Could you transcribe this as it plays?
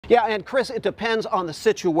Yeah, and Chris, it depends on the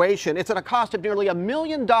situation. It's at a cost of nearly $1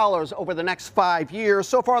 million over the next 5 years.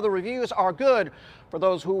 So far, the reviews are good for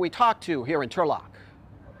those who we talk to here in Turlock.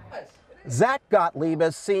 Zach Gottlieb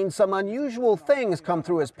has seen some unusual things come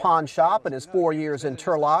through his pawn shop in his 4 years in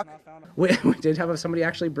Turlock. We did have somebody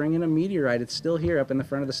actually bring in a meteorite. It's still here up in the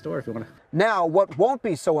front of the store if you want to. Now, what won't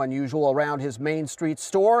be so unusual around his Main Street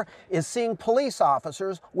store is seeing police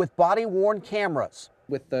officers with body-worn cameras.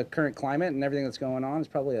 With the current climate and everything that's going on, it's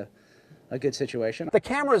probably a good situation. The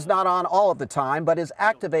camera is not on all of the time, but is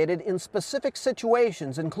activated in specific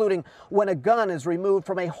situations, including when a gun is removed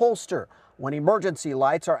from a holster, when emergency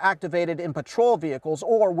lights are activated in patrol vehicles,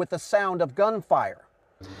 or with the sound of gunfire.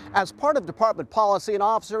 As part of department policy, an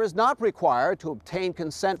officer is not required to obtain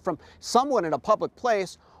consent from someone in a public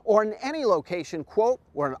place or in any location, quote,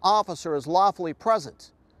 where an officer is lawfully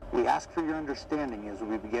present. We ask for your understanding as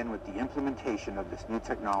we begin with the implementation of this new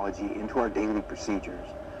technology into our daily procedures.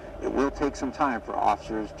 It will take some time for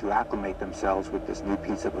officers to acclimate themselves with this new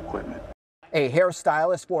piece of equipment. A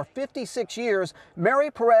hairstylist for 56 years,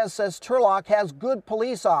 Mary Perez says Turlock has good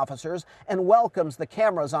police officers and welcomes the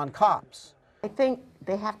cameras on cops. I think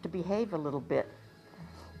they have to behave a little bit,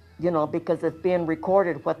 you know, because it's being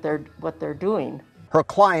recorded what they're doing. Her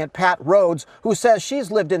client, Pat Rhodes, who says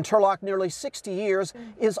she's lived in Turlock nearly 60 years,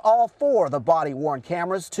 is all for the body-worn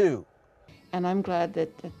cameras, too. And I'm glad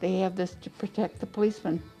that they have this to protect the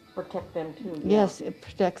policemen. Protect them, too. Yeah. Yes, it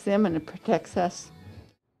protects them and it protects us.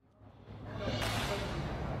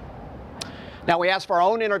 Now, we asked for our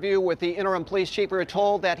own interview with the interim police chief. We were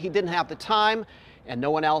told that he didn't have the time and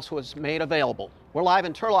no one else was made available. We're live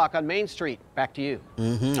in Turlock on Main Street. Back to you.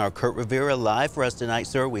 Our Kurt Rivera live for us tonight,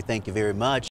 sir. We thank you very much.